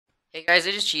Hey guys,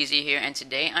 it is Cheesy here, and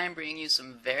today I'm bringing you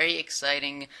some very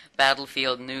exciting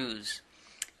Battlefield news.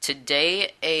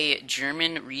 Today, a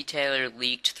German retailer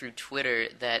leaked through Twitter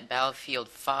that Battlefield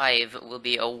 5 will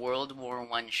be a World War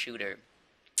I shooter.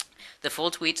 The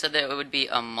full tweet said that it would be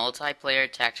a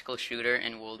multiplayer tactical shooter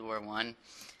in World War I.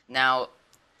 Now,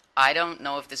 I don't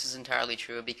know if this is entirely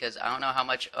true because I don't know how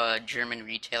much a German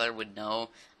retailer would know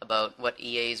about what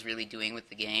EA is really doing with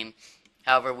the game.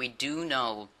 However, we do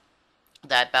know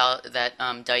that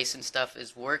Dice and stuff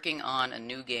is working on a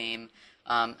new game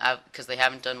because they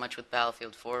haven't done much with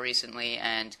Battlefield 4 recently,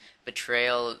 and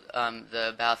Betrayal,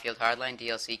 the Battlefield Hardline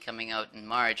DLC coming out in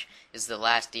March, is the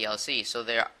last DLC. So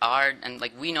there are, and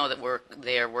like we know that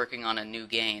they are working on a new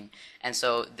game, and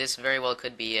so this very well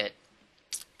could be it.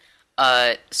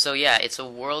 So yeah, it's a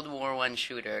World War I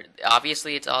shooter.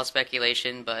 Obviously, it's all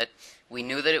speculation, but we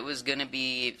knew that it was gonna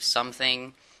be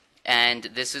something, and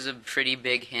this is a pretty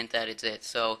big hint that it's it.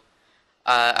 So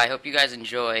I hope you guys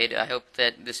enjoyed. I hope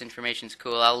that this information's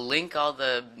cool. I'll link all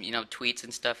the tweets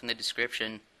and stuff in the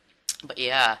description. But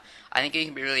yeah, I think it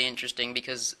can be really interesting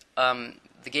because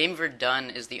the game Verdun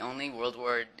is the only World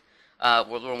War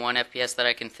One FPS that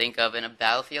I can think of, and a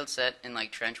battlefield set in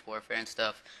like trench warfare and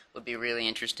stuff would be really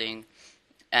interesting.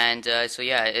 And so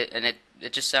yeah,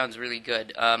 it just sounds really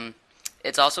good.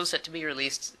 It's also set to be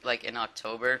released like in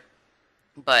October,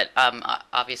 but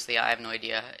obviously I have no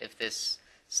idea if this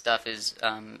stuff is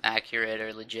accurate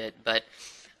or legit. But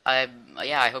I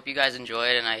yeah, I hope you guys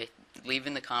enjoyed, and I leave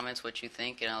in the comments what you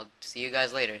think, and I'll see you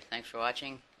guys later. Thanks for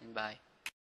watching, and bye.